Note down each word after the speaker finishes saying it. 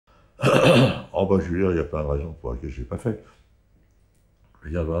Oh bah je veux dire, il y a plein de raisons pour lesquelles je ne l'ai pas fait. Je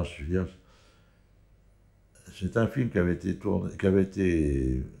veux dire, voilà, c'est un film qui avait été tourné, qui avait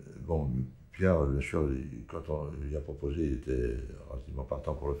été, bon, Pierre, bien sûr, quand on lui a proposé, il était relativement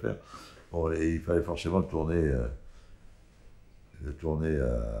partant pour le faire. Bon, et il fallait forcément le tourner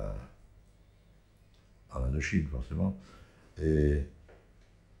en Indochine, forcément. Et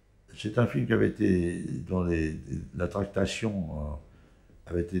c'est un film qui avait été, dont la tractation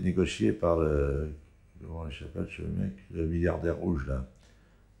avait été négociée par comment il s'appelle ce mec, le milliardaire rouge là.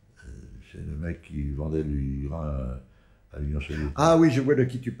 C'est le mec qui vendait du grain à l'Union soviétique. Ah oui, je vois de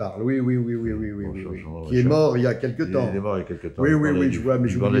qui tu parles. Oui, oui, oui, oui, oui, oui, Bon, oui, oui. son Qui est mort il y a quelque temps. Il est mort il y a quelque temps. Oui, oui, oui, je vois, mais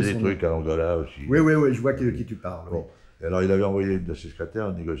il j'oublie vendait son des nom. trucs à Angola aussi. Oui, oui, oui, je vois de qui tu parles. Oui. Bon. Et alors il avait envoyé une de ses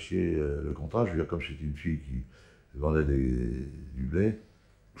secrétaires négocier le contrat. Je veux dire, comme c'était une fille qui vendait du blé,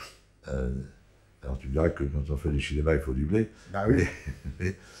 alors tu me diras que quand on fait du cinéma, il faut du blé. Bah oui.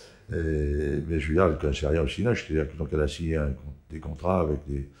 Mais je veux dire, elle ne connaissait rien au cinéma. C'est-à-dire que donc elle a signé des contrats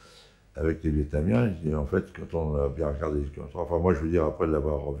avec les Vietnamiens. Et en fait, quand on a bien regardé les contrats, enfin moi je veux dire, après de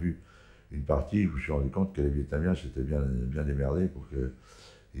l'avoir revu une partie, je me suis rendu compte que les Vietnamiens s'étaient bien démerdés pour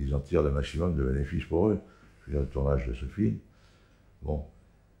qu'ils en tirent le maximum de bénéfices pour eux. Je veux dire, le tournage de ce film. Bon.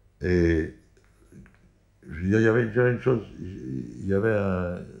 Et je veux dire, il y avait une chose,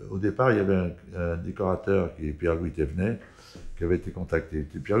 au départ, il y avait un décorateur qui est Pierre-Louis qui avait été contacté.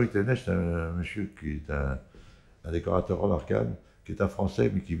 Pierre-Louis c'est un monsieur qui est un décorateur remarquable, qui est un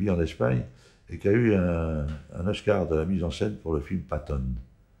Français, mais qui vit en Espagne, et qui a eu un Oscar de la mise en scène pour le film Patton.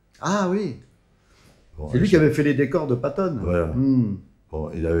 Ah oui. Bon, c'est lui qui avait fait les décors de Patton. Voilà.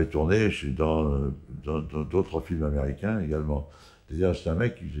 Bon, il avait tourné dans d'autres films américains également. C'est-à-dire, c'est un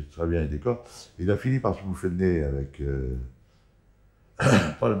mec qui faisait très bien les décors. Il a fini par se bouffer le nez avec,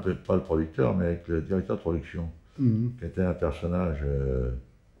 pas le producteur, mais avec le directeur de production, qui était un personnage,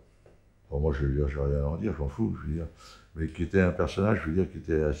 bon, moi je veux dire, je n'ai rien à en dire, je m'en fous, je veux dire, mais qui était un personnage, je veux dire, qui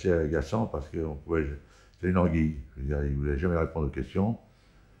était assez agaçant parce que c'était une anguille. Je veux dire, il ne voulait jamais répondre aux questions.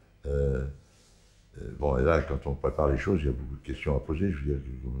 Bon, et là, quand on prépare les choses, il y a beaucoup de questions à poser. Je veux dire,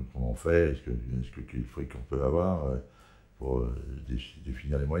 comment on fait? Est-ce que quel fric qu'on peut avoir pour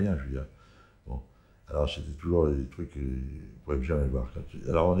définir les moyens, je veux dire. Bon. Alors, c'était toujours des trucs qu'on ne pouvait jamais voir.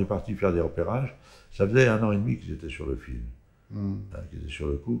 Alors, on est parti faire des repérages. Ça faisait 1 an et demi qu'ils étaient sur le film, qu'ils étaient sur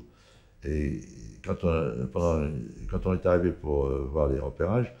le coup. Et quand on est arrivé pour voir les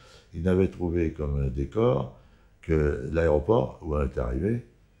repérages, ils n'avaient trouvé comme décor que l'aéroport où on était arrivé,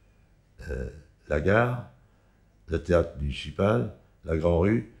 la gare, le théâtre municipal, la grande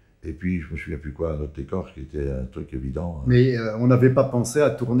rue, et puis je me souviens plus quoi, un autre décor qui était un truc évident. Mais on n'avait pas pensé à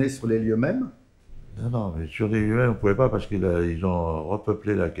tourner sur les lieux mêmes? Non, non, mais sur les lieux mêmes, on ne pouvait pas parce qu'ils ont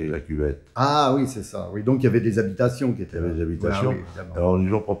repeuplé la cuvette. Ah oui, c'est ça. Oui, donc il y avait des habitations qui étaient Il y avait là. des habitations. Ah, oui, alors ils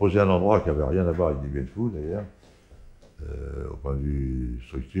nous ont proposé un endroit qui n'avait rien à voir avec des Bien Fous d'ailleurs, au point de vue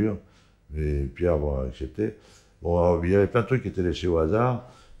structure, mais Pierre a accepté. Bon, alors, il y avait plein de trucs qui étaient laissés au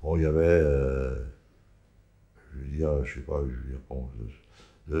hasard. Bon, il y avait, je veux dire, je sais pas, je veux dire, bon,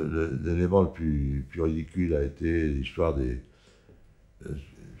 l'élément le plus ridicule a été l'histoire des...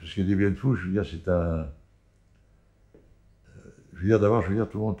 parce que des Bien Fous, je veux dire, c'est un... Je veux dire, d'abord, tout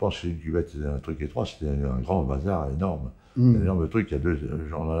le monde pense que c'est une cuvette, c'est un truc étroit, c'était un grand bazar énorme. Un énorme truc, il y a deux,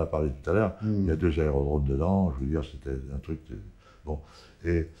 on en a parlé tout à l'heure, il y a 2 aérodromes dedans, je veux dire, c'était un truc... Bon,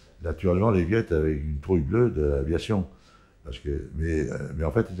 et naturellement, les Viettes avaient une trouille bleue de l'aviation. Mais en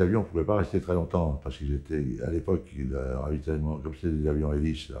fait, les avions ne pouvaient pas rester très longtemps, parce qu'ils étaient, à l'époque, le ravitaillement, comme c'était des avions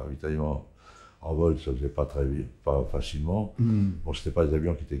hélices, le ravitaillement en vol, ça ne faisait pas pas facilement. Bon, ce n'étaient pas des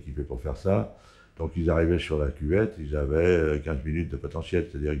avions qui étaient équipés pour faire ça. Donc, ils arrivaient sur la cuvette, ils avaient 15 minutes de potentiel,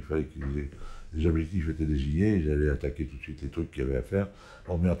 c'est-à-dire qu'il fallait que les objectifs étaient désignés, ils allaient attaquer tout de suite les trucs qu'il y avait à faire.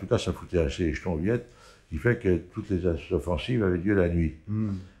 Bon, mais en tout cas, ça foutait assez les jetons aux Viettes, qui fait que toutes les offensives avaient lieu la nuit.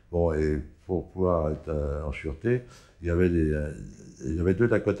 Bon, et pour pouvoir être en sûreté, il y avait 2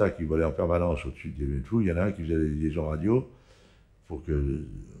 Dakota qui volaient en permanence au-dessus des Bien Fous. Il y en a un qui faisait des liaisons radio pour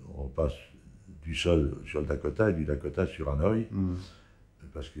qu'on passe du sol sur le Dakota et du Dakota sur Hanoï,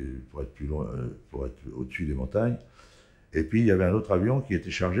 parce que pour être plus loin, pour être au-dessus des montagnes. Et puis il y avait un autre avion qui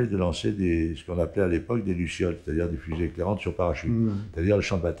était chargé de lancer ce qu'on appelait à l'époque des lucioles, c'est-à-dire des fusées éclairantes sur parachute. C'est-à-dire le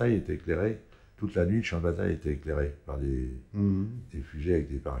champ de bataille était éclairé, toute la nuit le champ de bataille était éclairé par des fusées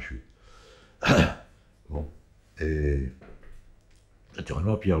avec des parachutes. Bon. Et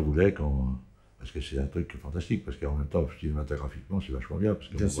naturellement, Pierre voulait parce que c'est un truc fantastique, parce qu'en même temps, cinématographiquement, c'est vachement bien, parce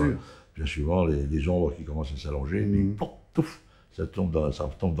que bien souvent les ombres qui commencent à s'allonger, puis pouf, pouf, ça tombe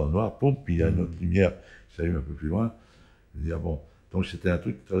dans le noir, pouf, puis il y a une autre lumière qui s'allume un peu plus loin. Je veux dire, bon, donc c'était un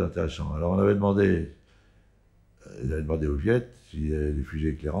truc très intéressant. Alors on avait demandé il avait demandé aux Viettes s'il y avait des fusées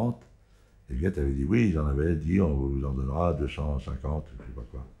éclairantes. Les Viettes avaient dit oui, ils en avaient dit, on vous en donnera 250, je ne sais pas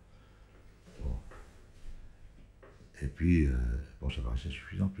quoi. Bon. Et puis, bon, ça paraissait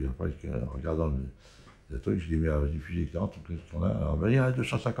suffisant. Puis après, en regardant le truc, je dis, mais alors, les fusées éclairantes, qu'est-ce qu'on a? Alors, ben, il y en a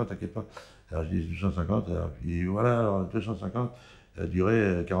 250, t'inquiète pas. Alors, je dis 250, alors, puis voilà, alors, 250, ça a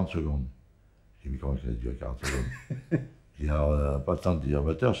duré 40 secondes. Je dis, mais comment ça a duré 40 secondes? Je dis, alors, pas le temps de dire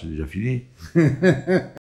amateur, c'est déjà fini.